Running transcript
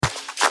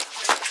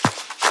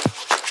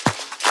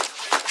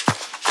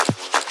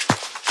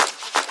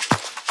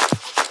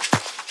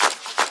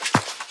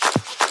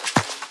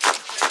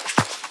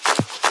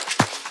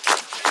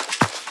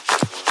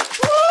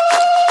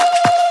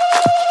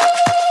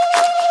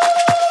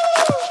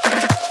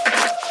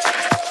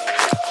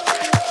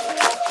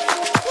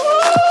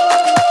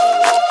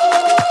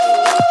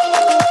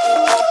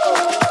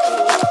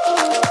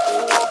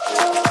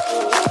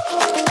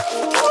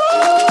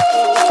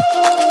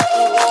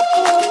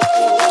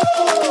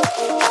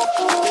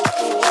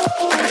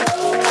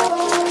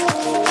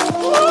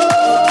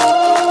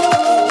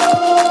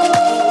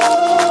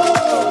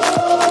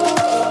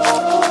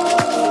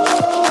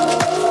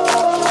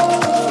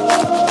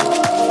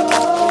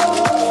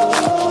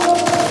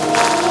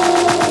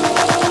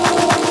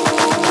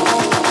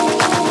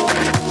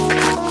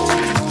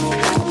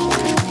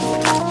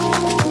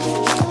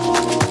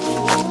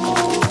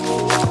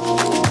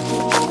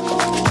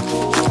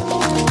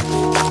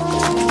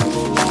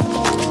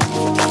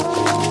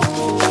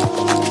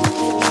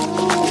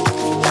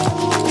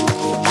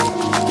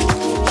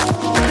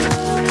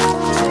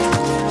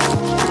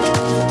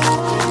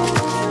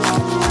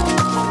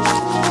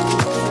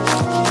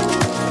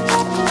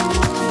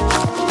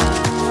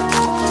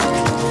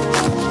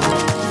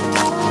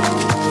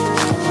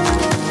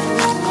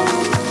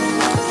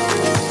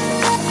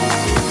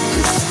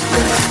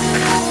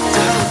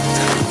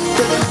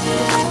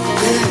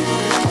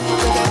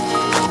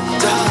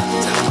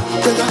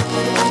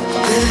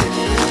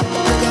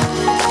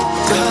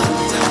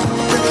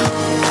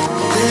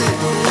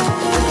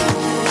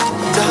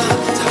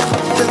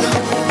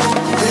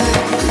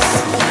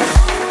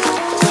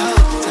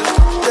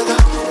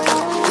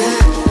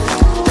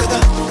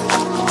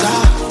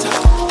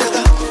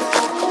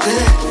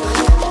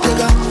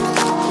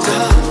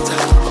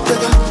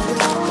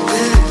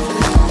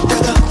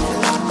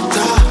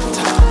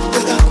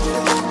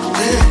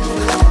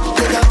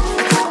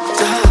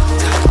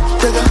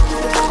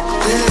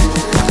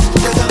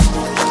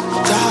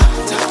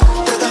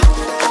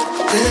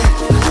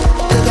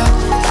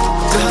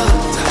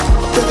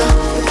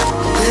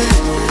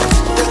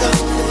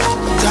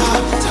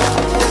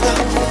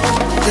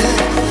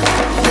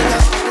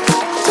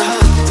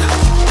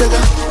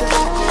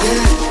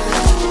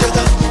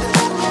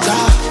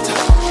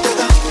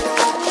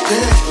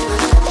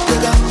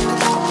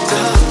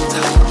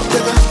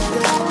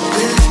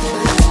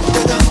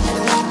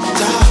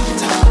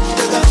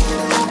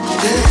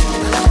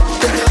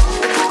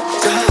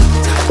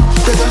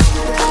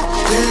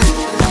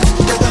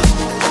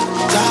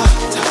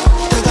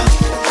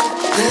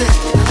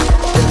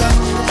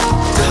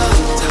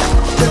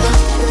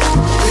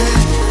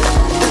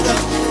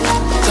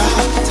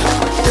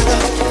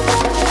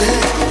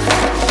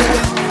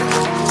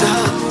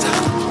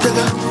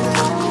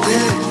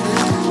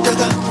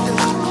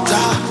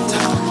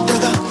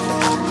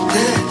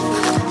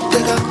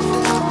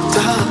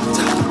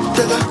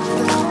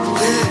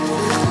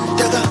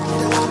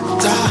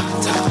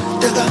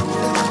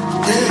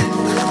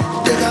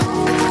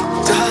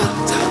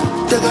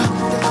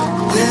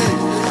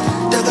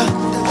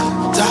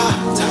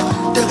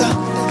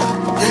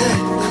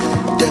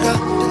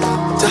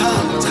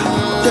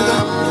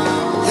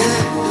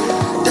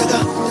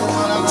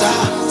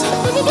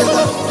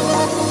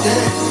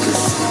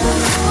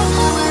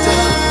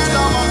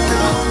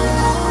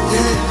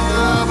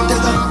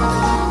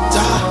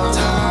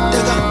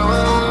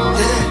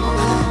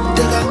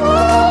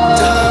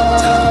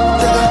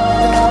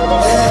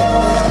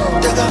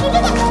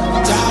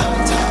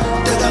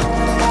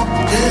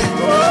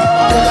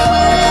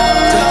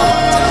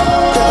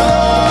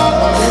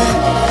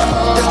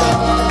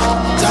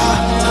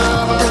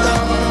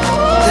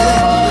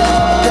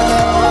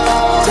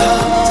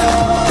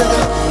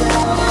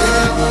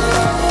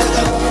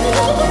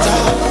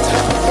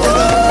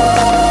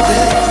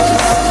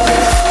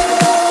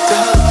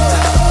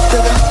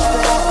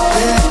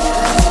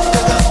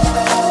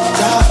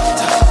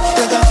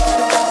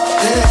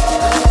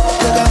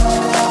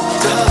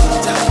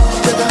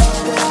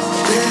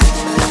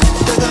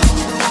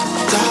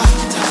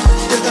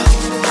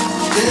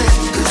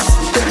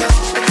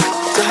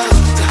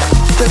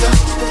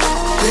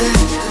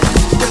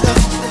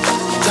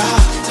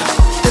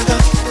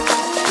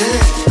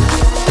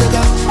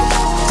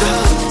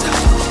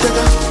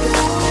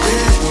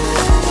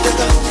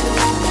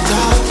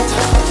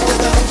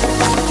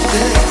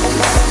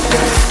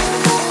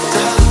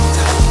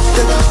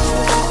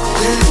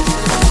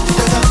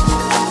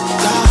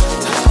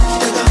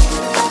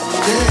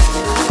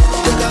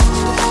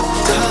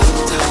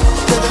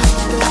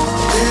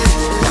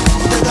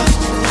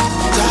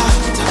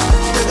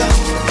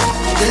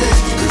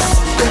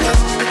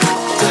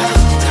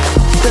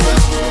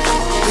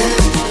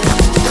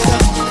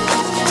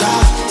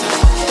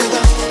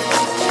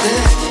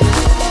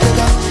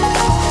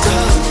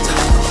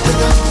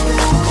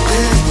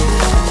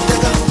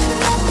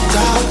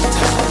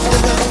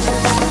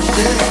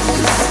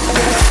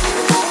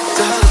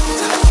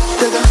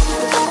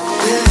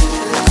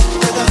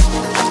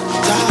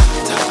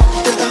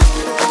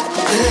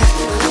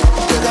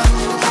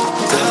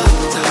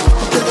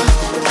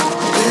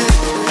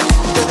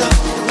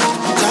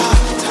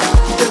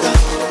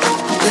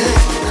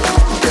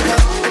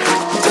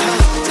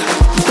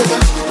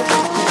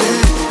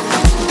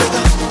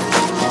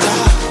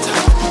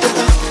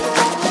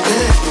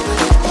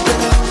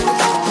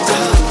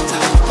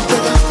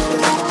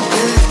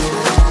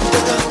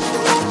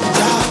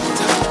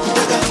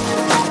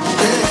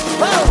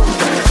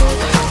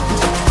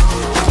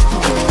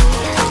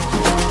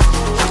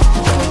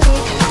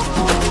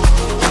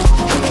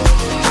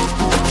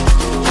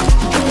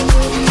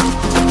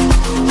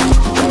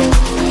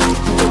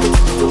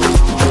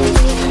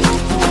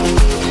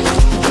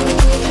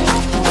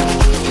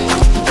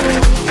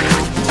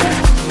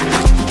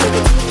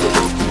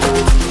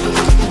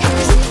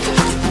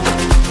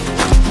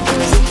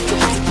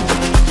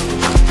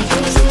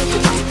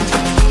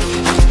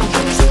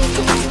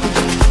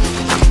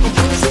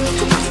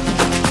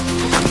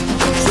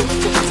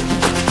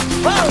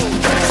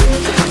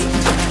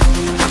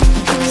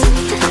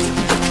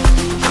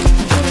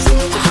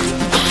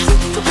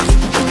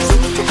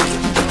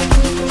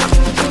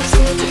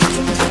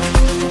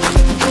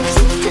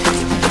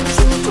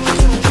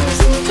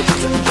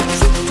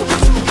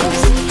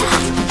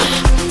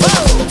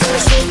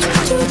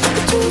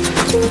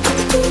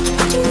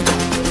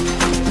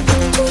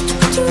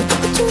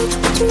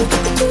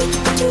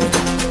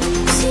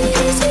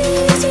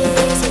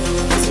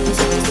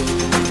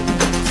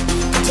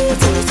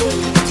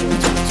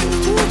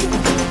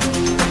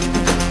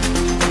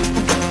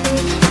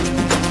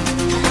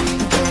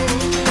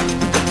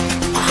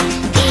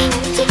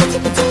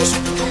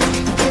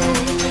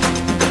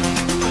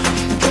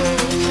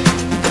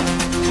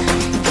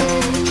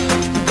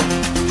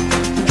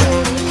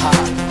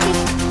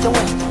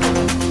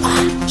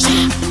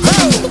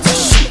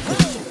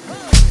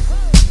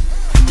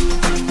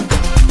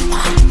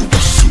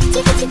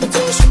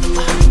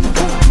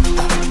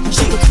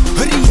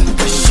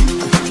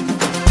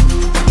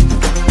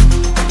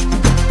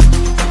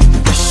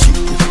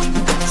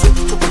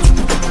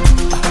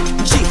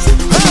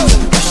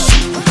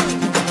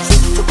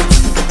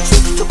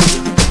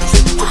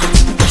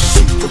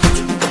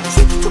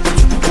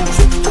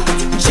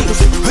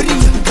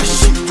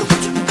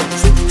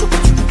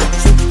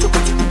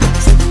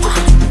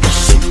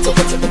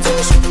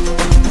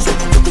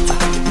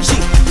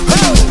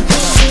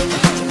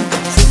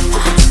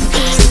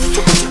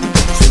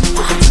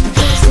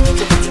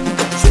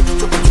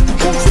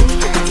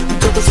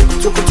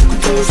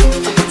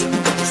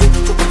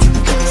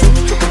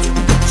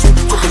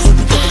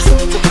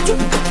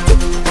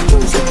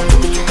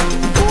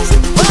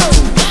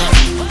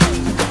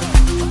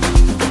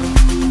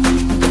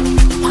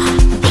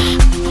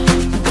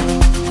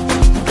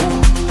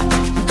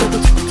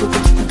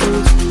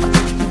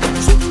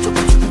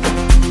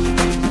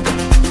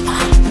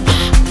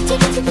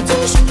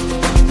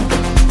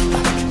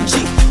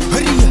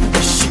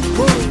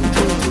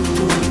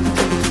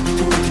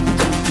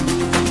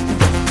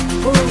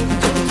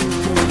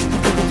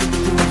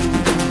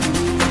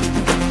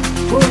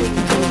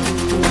Woo!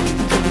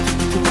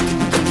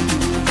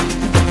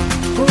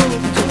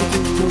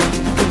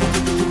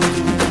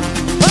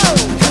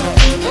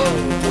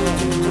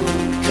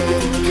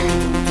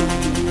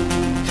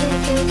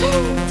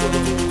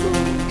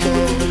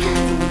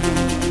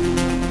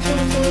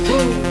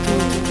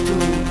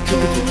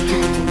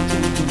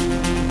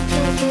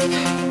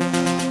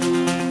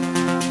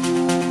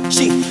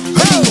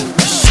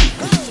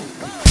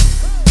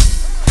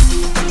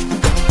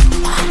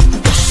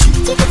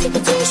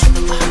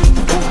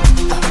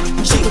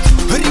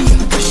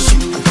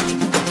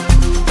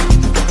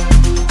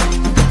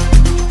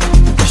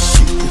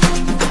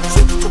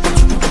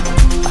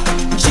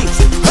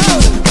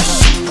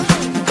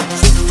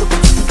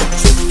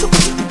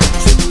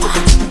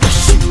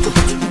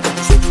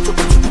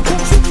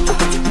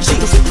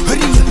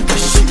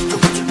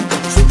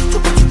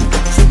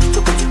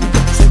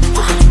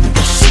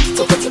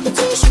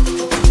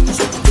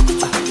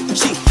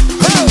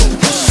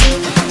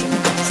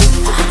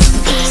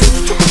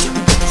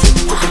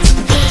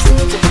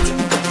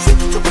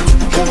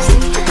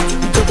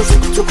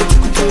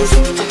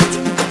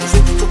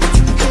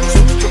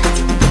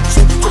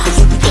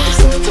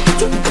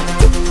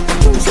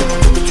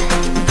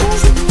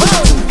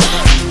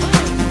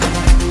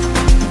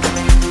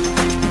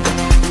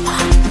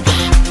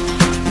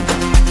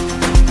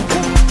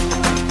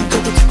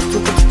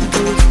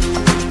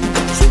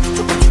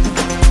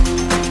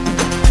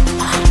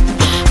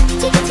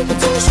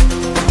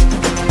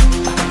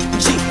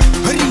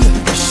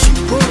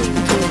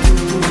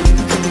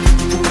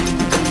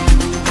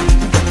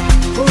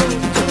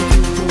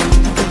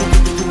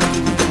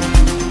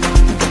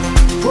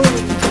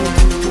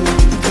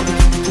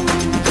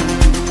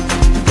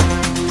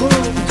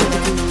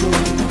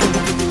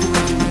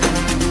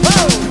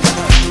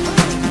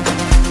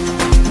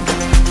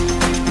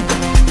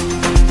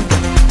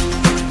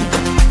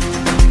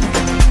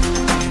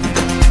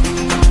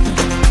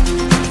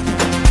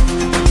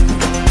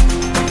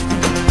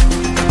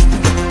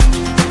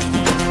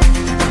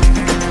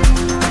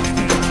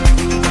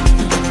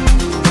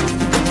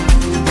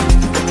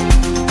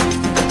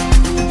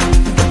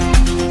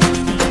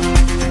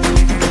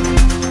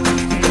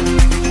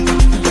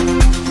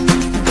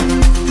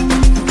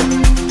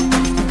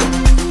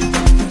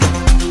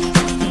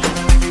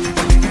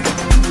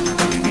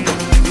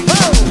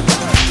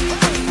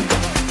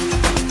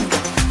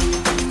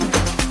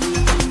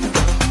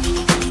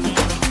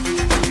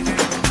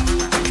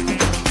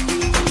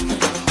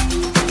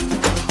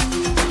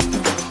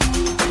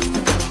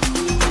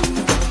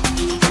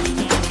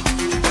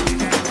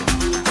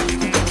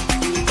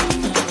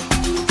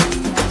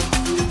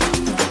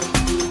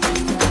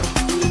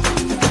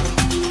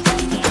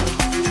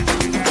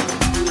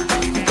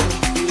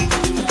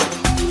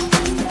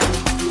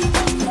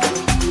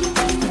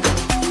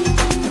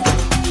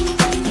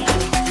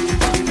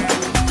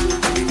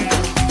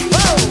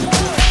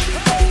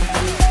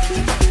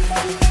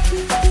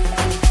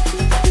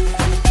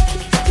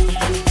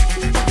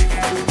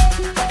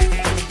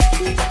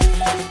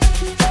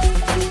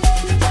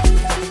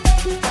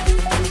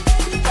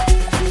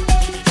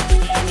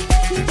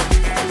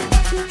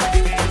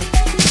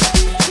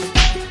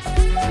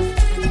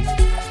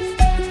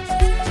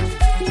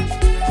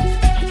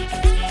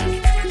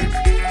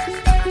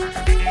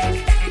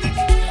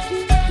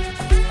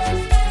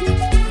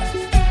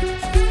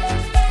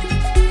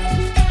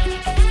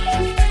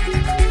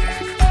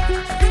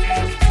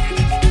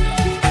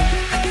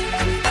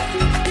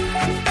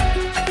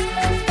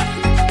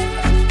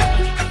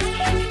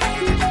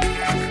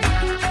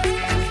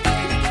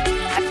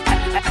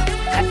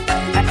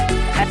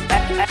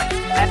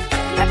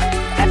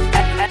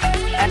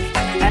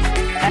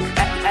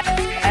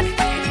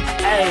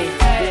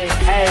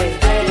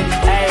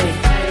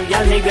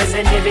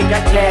 se ne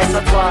venga class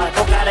a toi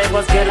Tocare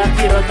vos che la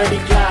pilota di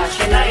clash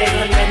E la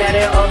non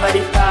venere over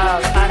di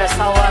pal Are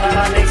sawara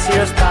la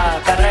nexio sta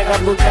Carrega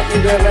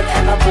bucati dove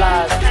te la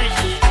blast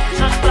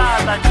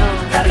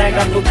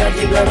Carrega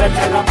bucati dove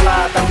te la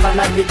plata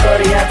Fanno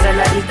vittoria te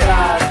la di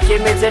trás Che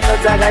mezz'ello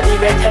zaga di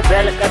vete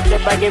bel Catte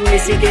paghe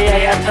mesi che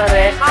hai a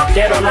tore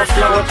Dero no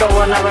flow to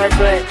wana vai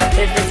due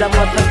E feza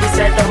moto di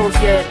seta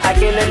hufie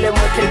Achele le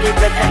mote di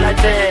vete la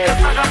de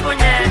Aga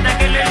pugneta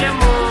achele le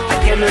mu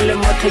Achele le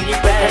mote di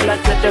vete la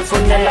tete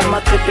funella ma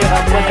tete a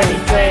buona di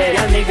fe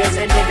Ya niggas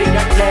e ne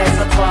venga class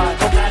a toi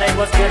Tocare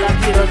vos che la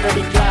pilota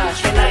di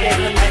clash E la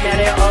non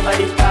venere over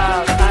di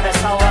pal Are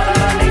sawara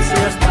la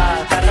nexio sta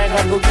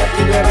Carrega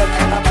bucati dove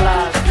te la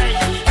blast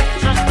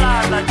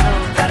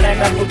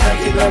Carrega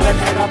bucati dove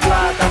te la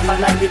plata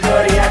Fanno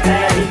vittoria te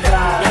la di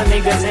trás Ya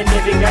niggas e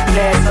ne venga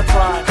class a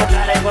toi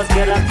Tocare vos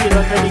che la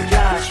pilota di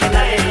clash E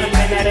la non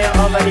venere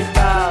over di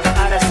pal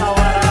Are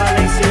sawara la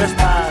nexio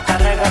sta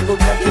Carrega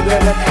bucati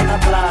dove te la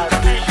blast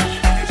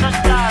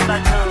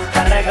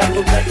Carrega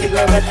bucati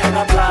dove te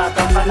la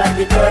plata Fanno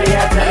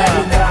vittoria te la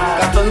di trás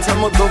Katanza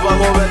motoba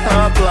go beta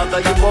la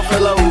plata Ke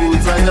bofela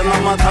uza ya na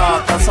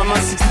matata Sama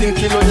 16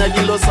 kilo nya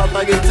kilo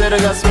sata Ke tsere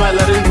ga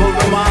smiler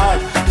involve my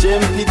heart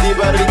JMPD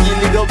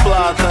barigili go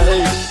plata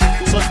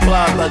Sos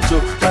plata jo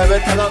Vai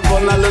beta ga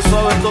gona le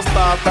suave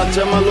tostata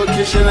Gema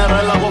location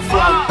era la go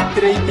flat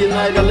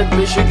 389 ga le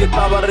bishu ke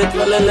taba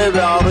retvele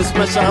leve Auro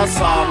smasha ga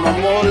sama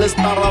Mole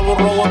stara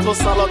borrogo to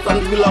sala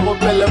Tantwila go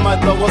pele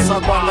maitogo sa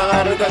Kwanga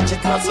ga rega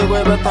chitna se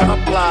go beta ga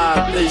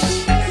plata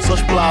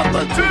Sos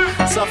plata jo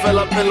Sa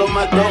fela pelo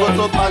maitogo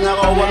to tanya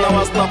ga wana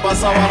wasta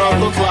pasa wara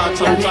to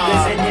tlacha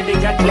Niggas e ne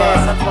venga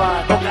class a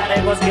toi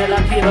Tocare vos che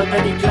la pilota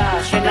di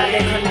clash E la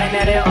non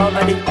venere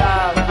over di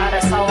pal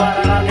Are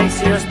sawara la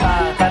nexio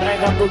sta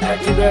Carrega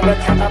bucati dove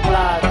te la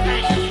blast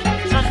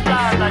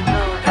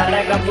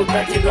Carrega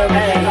bucati dove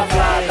te la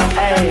plata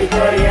Fanno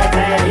vittoria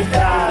te la di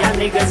trás Ya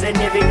niggas e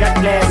ne venga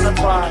class a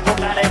toi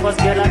Tocare vos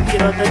che la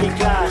pilota di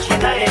clash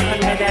E la non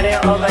venere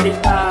over di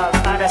pal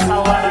Are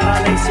sawara la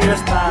nexio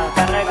sta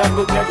Carrega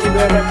bucati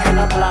dove te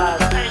la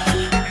blast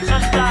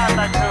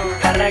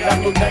Carrega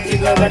bucati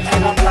dove te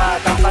la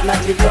plata Fanno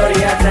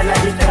vittoria te la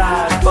di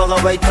trás Baga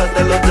baita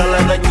dalo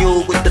dalaga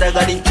nyugu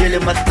Draga di jele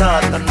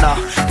matata na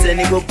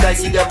Zeni go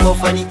kasi ga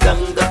mofani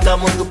kanga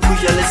Tamo go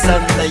puja le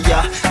santa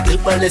ya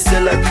Tripa le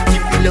sela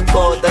kipi le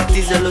koda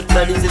Tize lo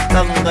tali ze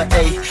tanga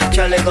ey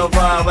Chale ga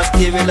vava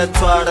steve la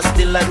tuara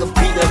Still like a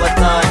biga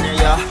batanya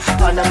ya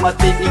Ana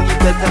mate nigi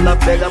beta la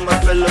pega Ma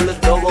fello le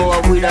dogo a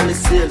wira le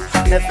sil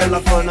Nefe la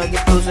fona che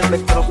tose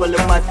me tropo le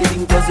mati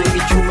Ringose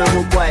che ciume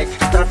mo guai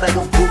Trata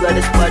con fuga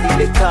de spadi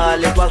le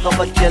cale Vaga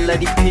bacella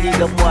di piri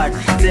ga muar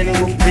Zeni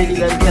go piri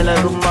ga njela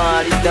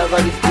rumari Daga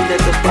di pide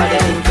te pare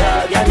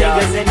Ya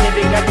niggas e ne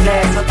venga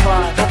class a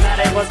toi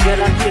Tocare vos che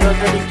la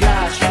pilota di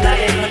clash E la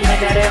non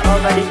venere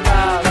over di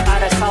pal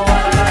Are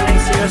sawara la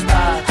nexio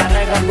sta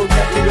Carrega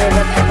bucati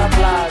dove te la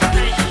blast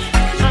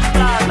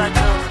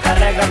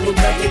Carrega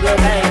bucati dove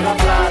te la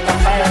plata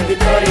Fanno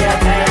vittoria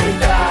te la di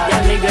trás Ya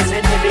niggas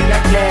e ne venga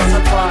class a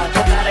toi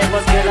Tocare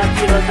vos che la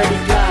pilota di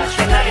clash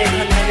E la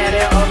non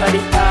venere over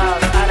di pal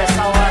Are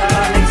sawara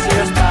la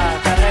nexio sta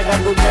Carrega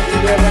bucati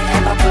dove te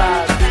la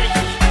blast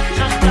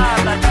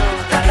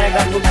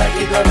Carrega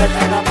bucati dove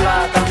te la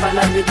plata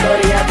Fanno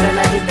vittoria te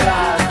la di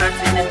trás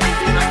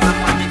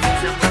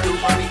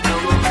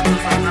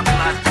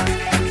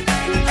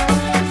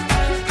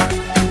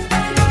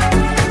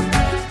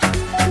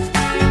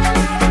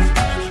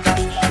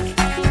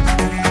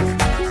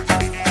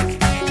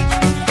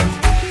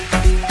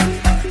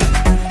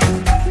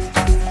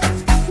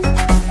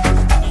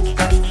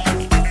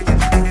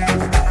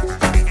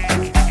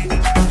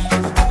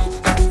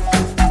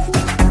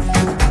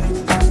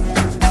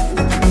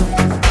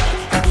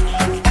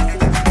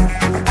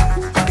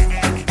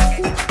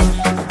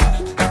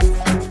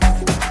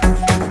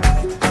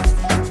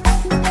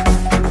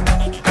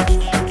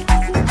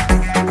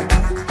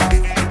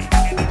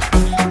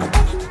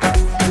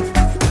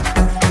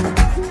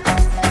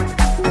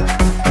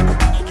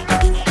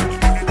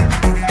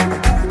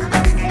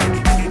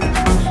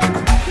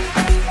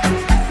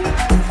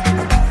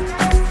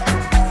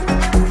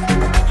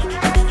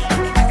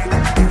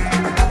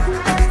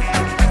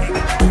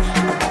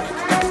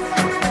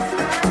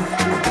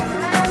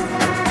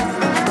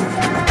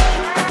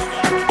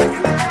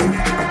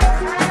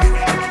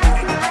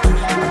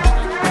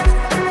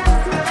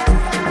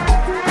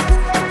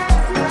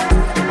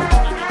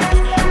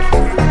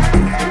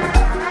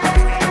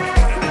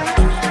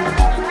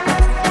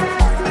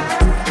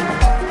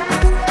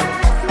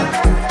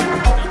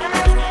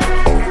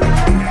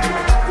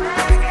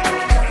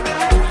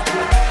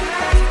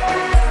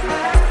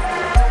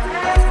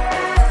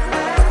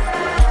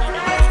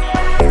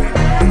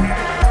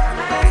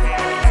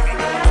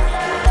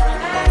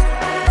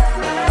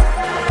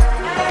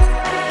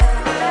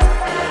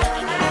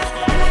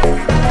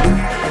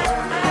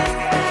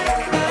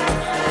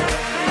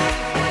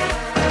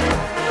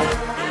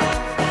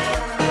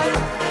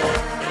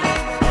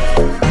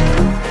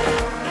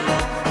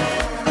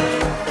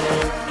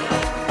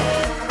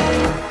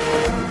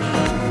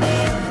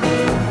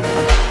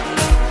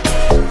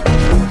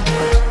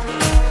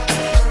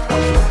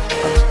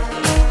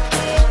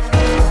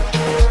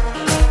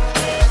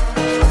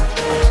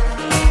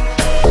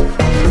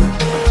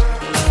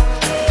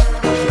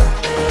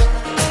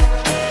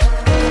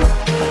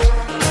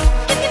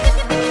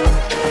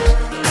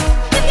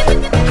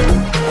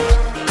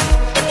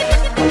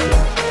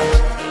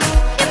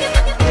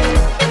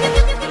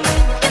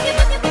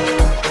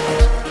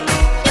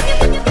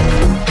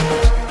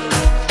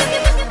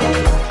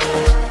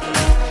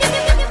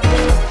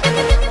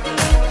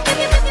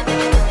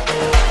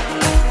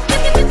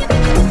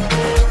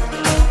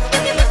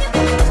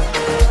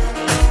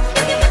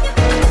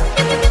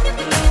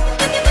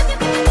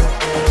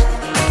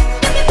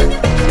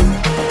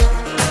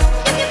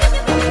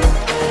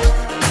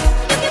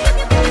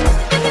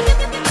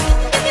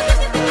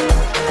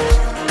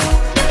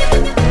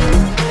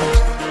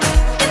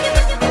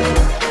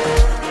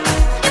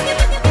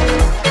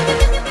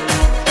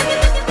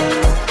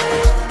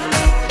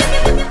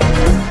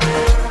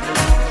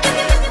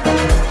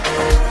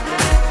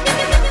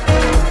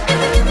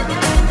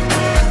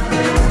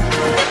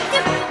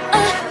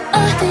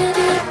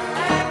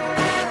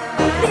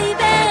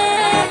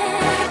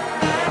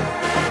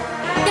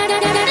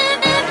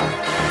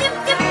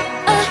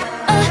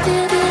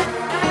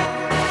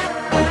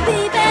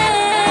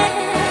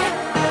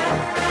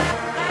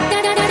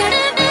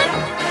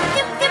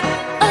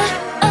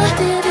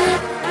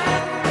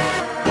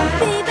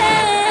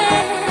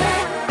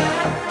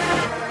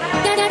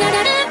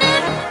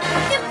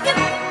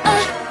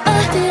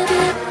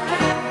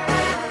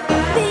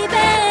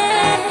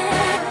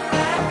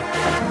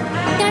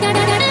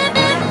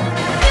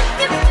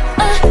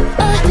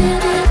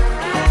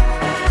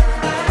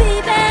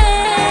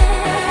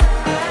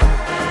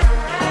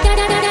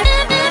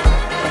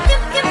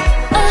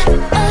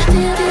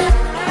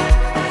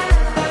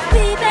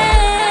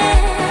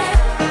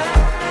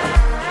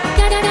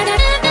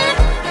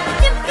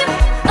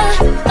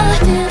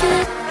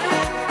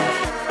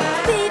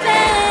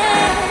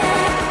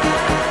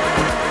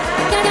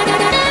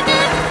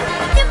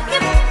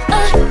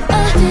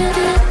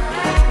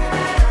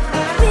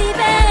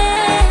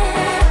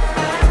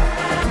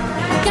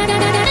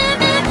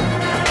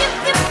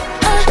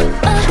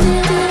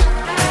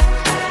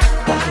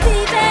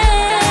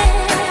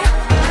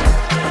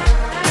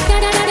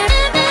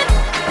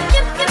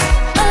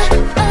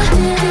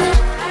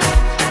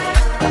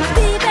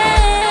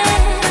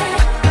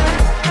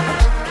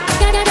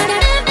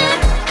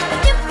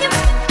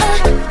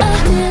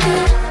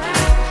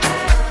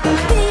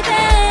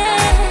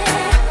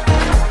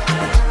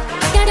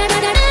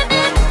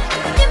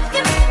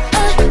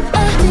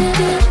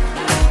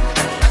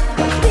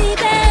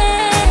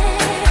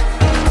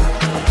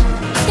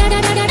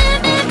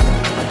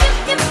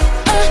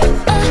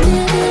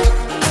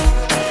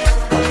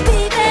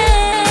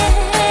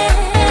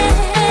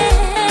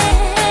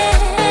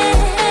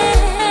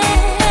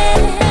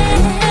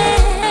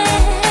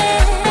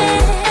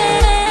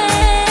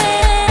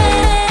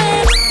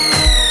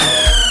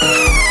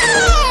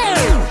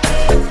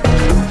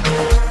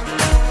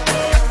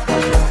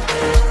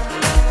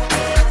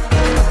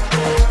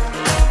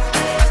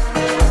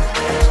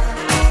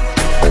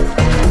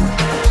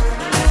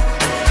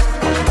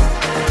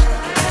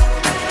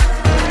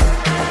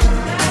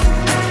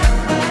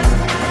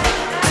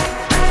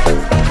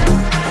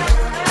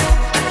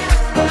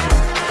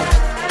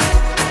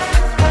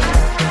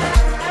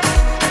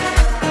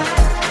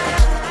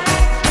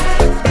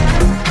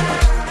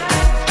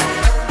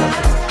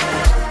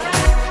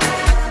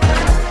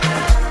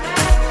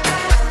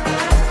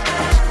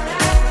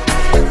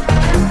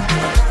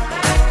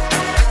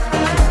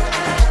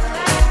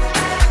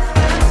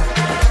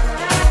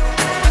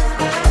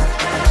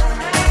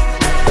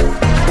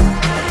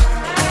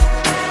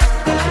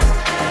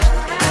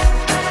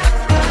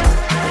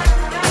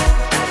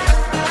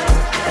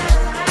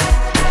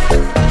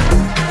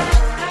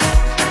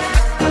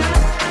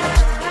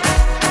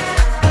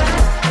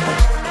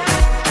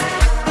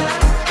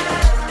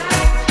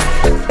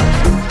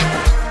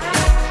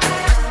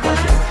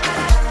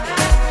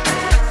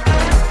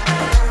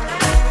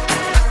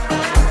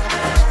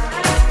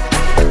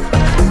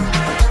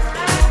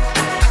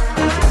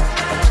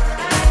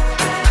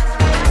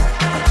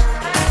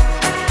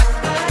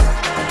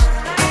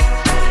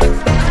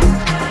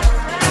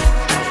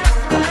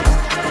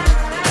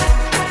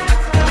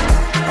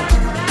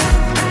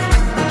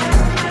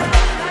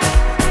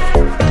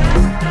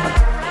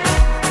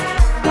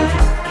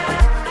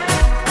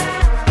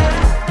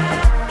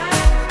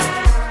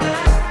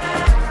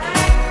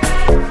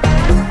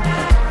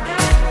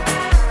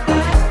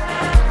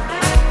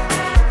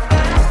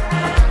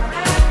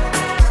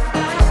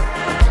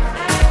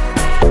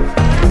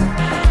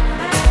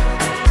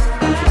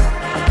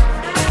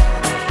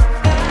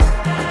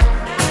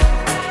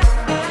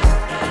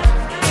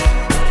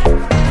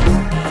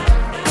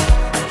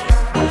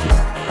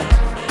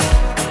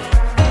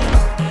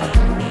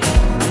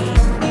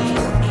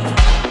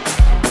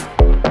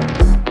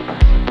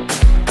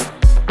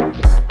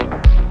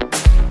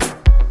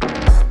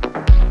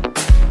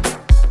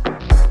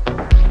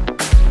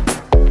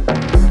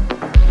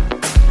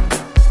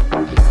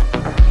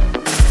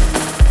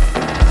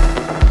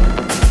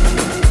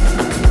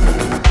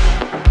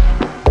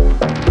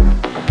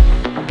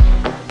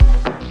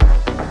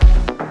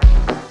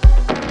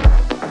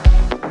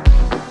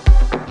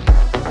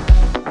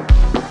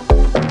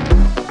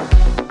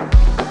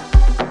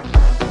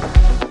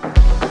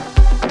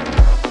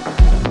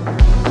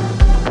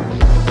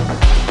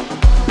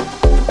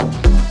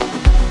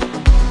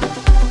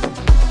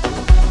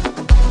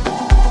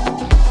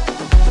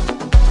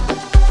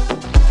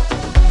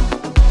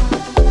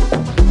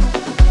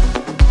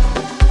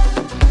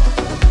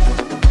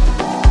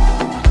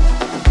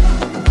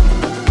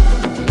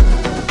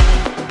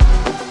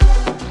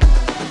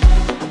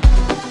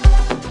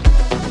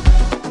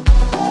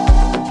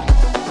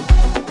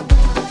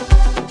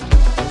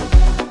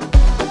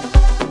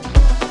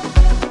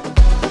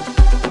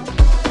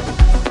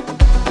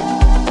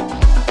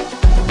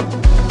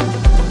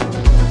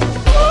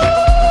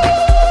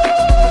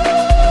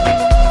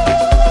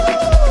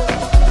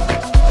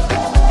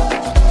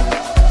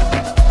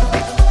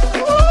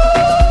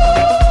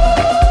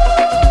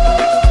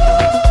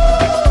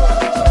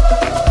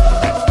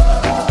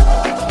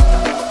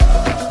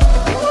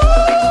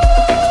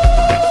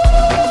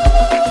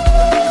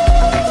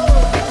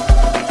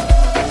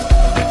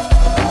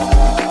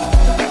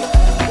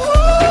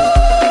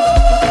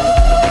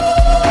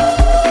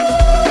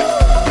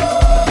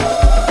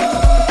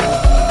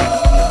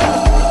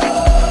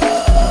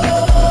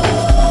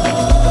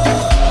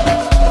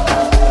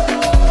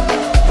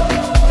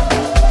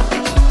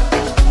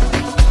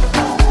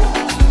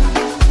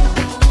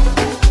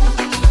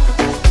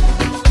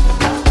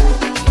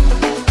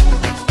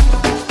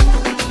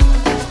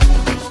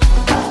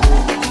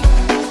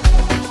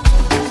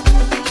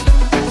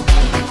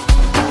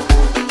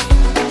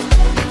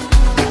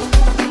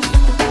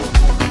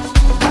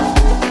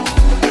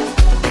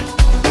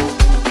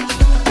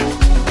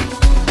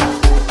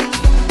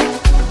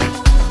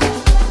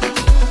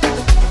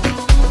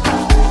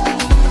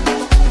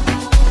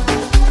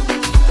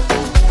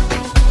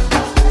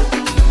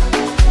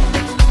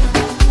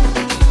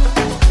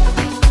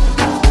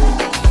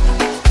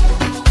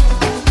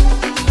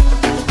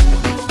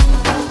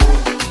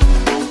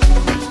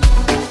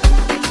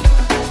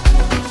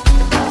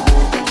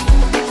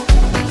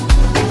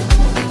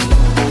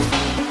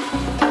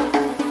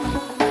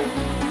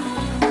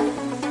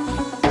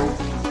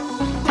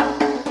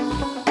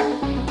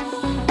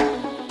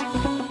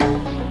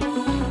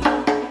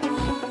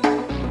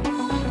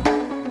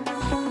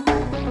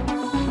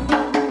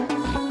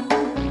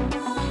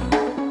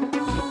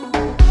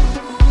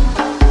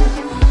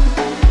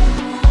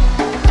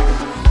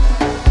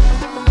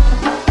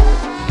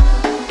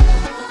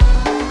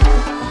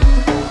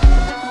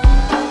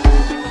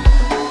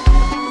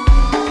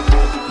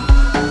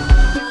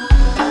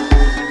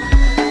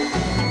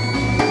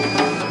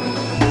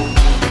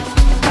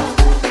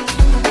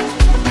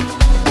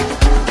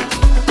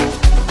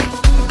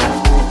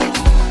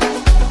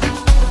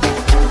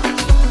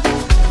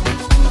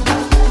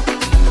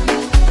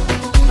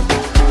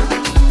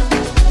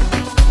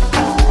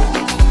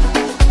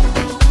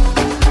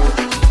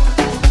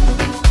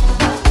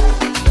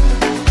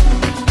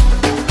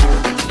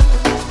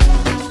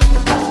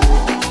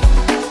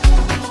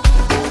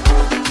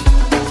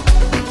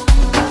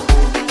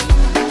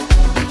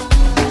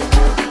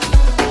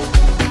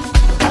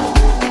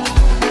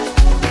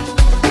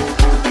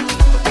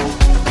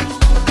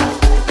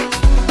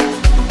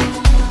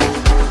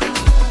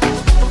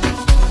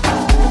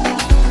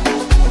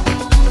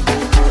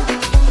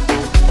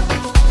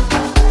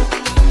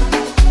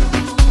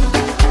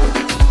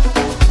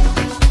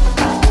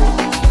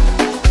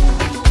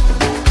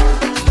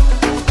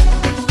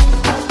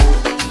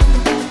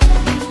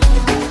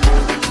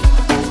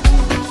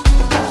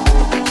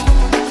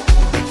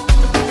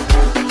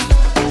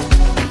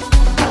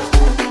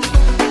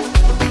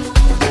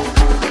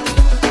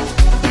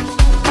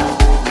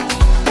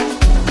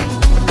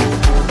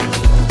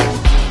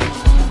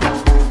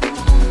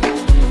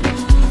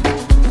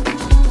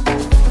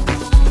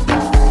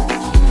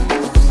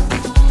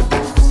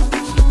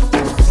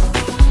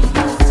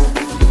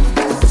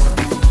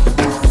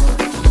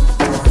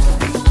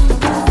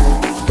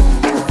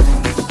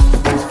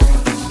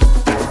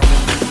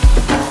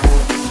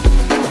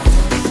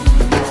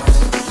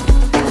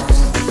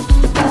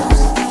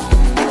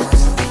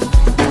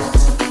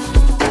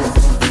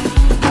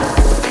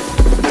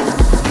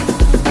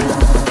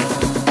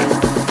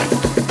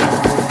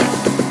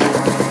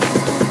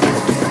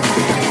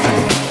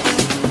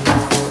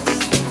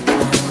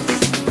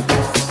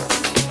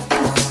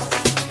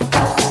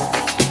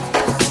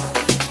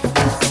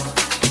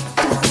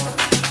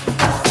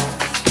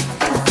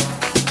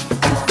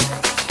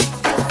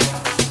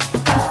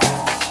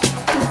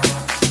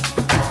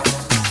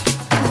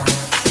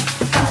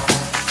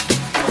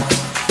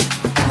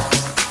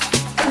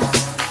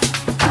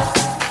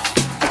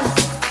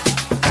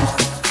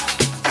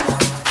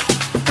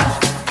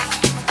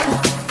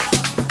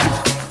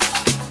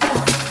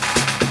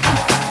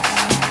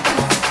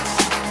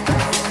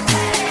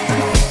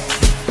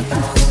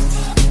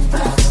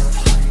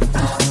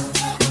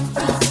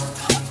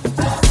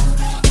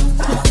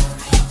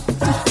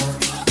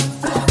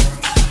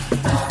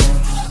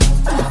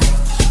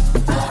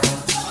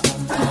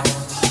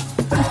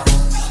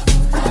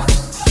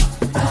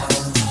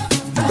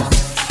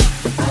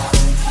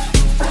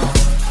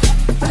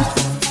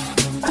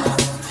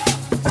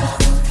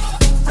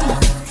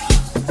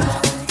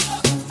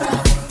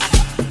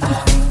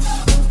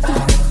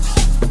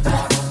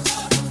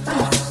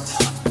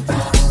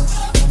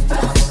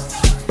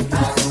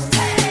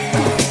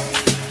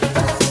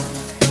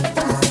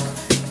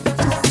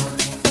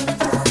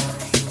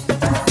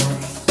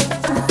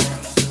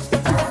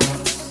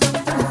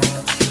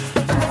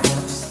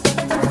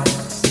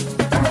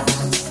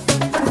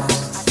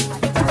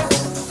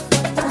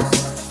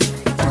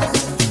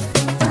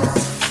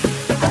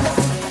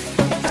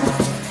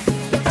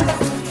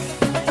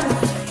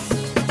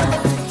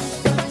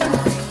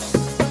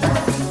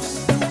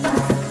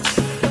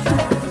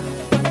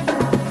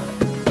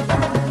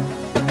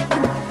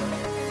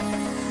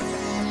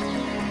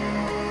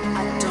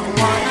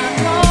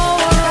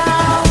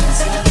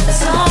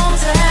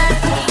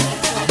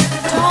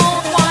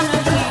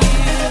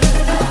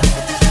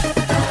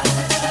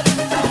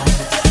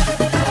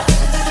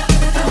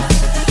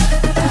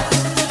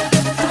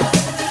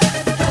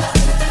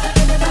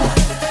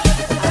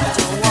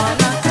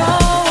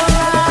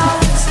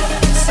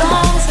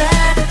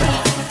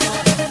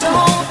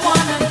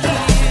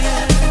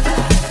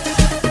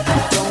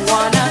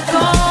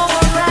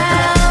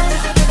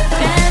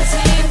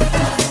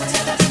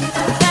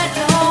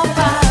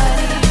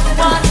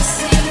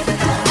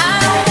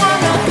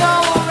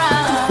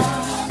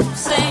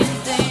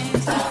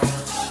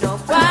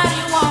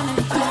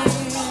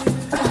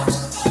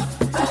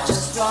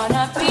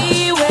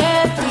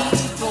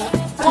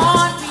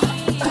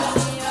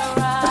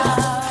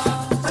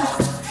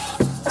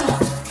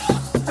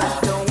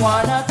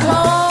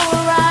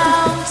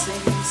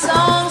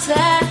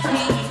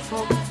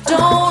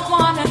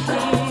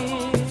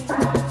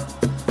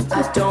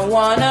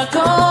wanna go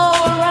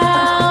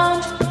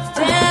around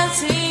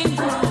dancing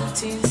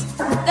routines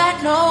that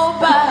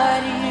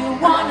nobody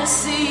wanna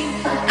see.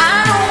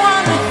 I don't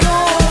wanna go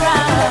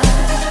around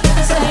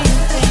saying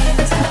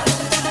things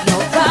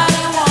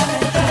nobody wanna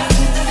hear.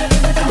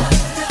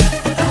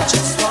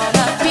 Just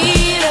wanna be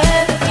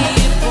with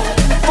people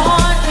who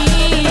want me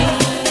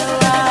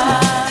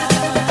around.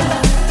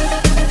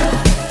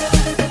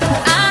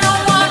 I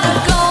don't wanna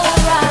go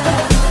around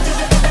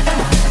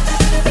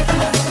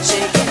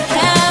shaking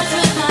hands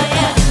with my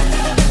enemy.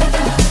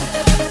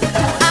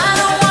 I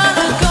don't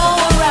wanna go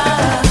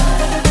around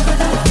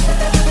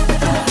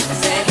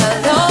say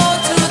hello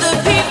to the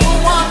people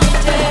who want me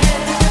dead.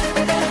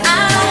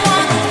 I don't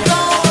wanna go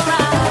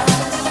around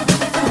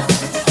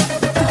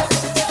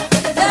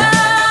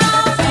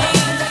loving.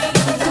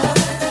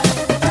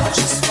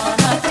 Just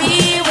wanna be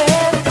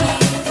with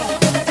people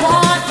who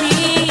want me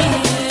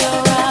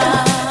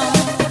around.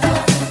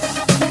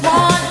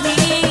 Want me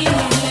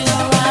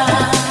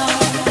around.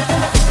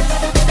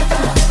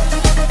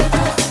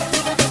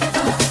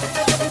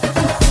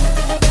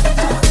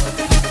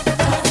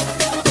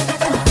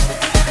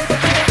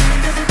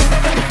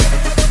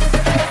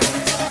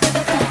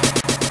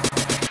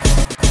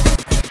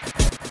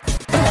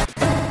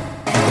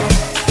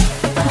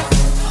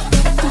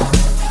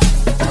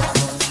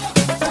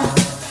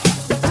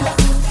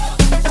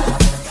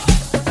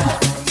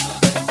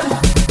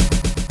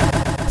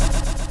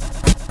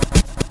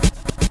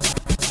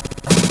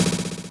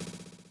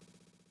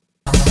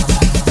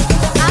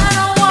 I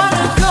don't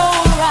wanna go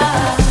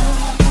around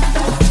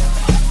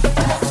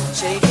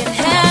shaking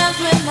hands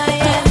with my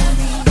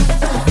enemy.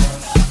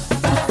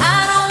 I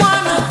don't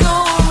wanna go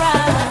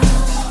around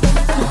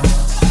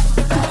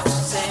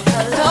saying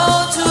hello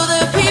to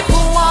the people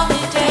who want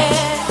me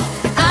dead.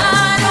 I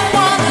don't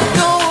wanna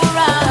go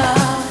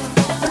around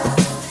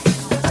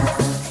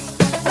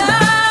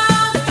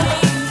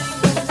loving.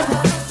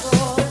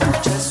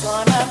 Just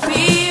wanna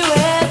be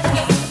with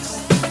people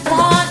who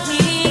want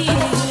me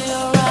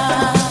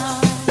around.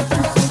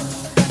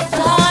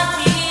 Want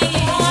me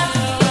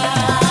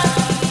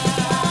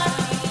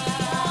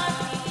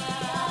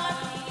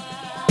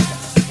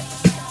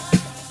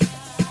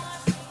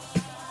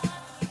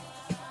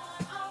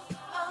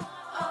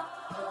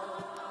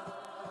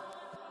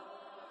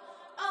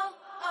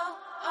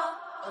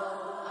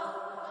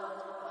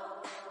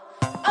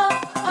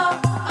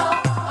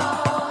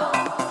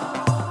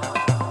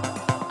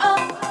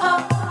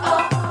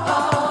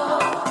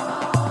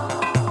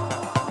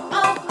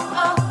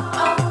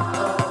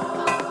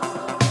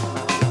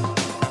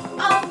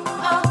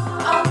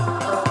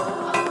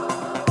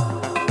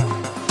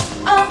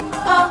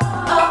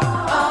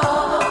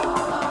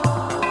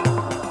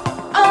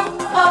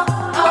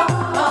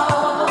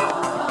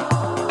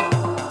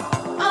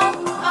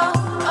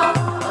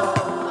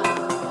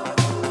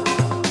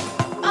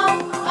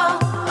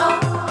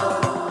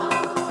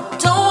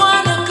don't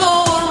wanna go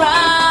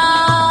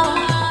around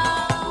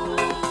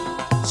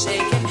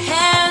shaking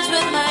hands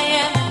with my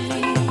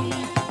enemy.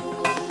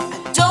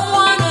 I don't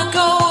wanna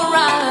go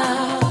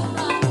around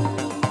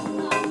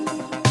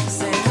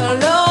saying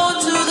hello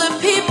to the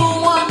people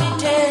who want me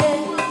dead.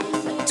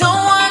 I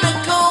don't wanna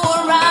go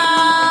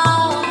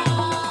around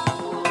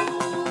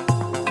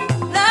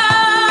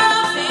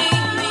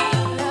loving me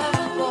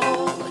lovable.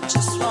 I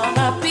just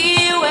wanna be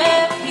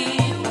with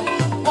people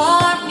who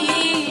want me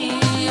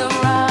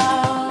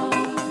around.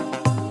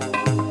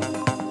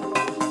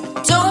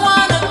 Don't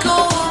wanna go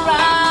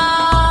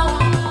around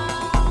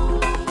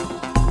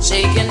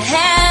shaking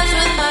hands